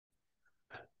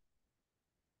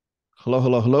Hello,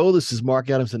 hello, hello. This is Mark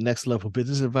Adams, the Next Level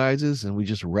Business Advisors, and we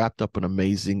just wrapped up an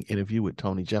amazing interview with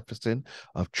Tony Jefferson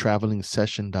of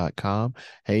TravelingSession.com.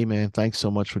 Hey, man, thanks so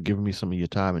much for giving me some of your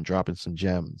time and dropping some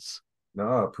gems. No,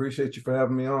 I appreciate you for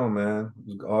having me on, man. It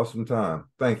was an awesome time.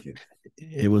 Thank you.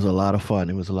 It was a lot of fun.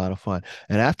 It was a lot of fun.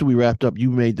 And after we wrapped up, you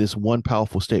made this one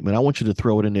powerful statement. I want you to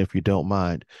throw it in there if you don't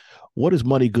mind. What is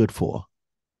money good for?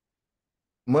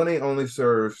 Money only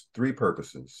serves three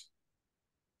purposes: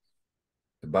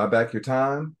 to buy back your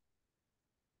time,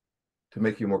 to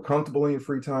make you more comfortable in your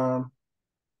free time,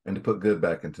 and to put good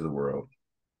back into the world.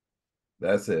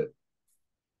 That's it.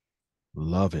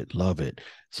 Love it. Love it.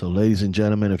 So, ladies and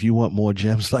gentlemen, if you want more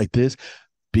gems like this,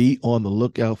 be on the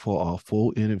lookout for our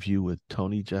full interview with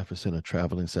Tony Jefferson of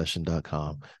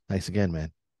TravelingSession.com. Thanks again,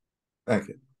 man. Thank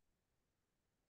you.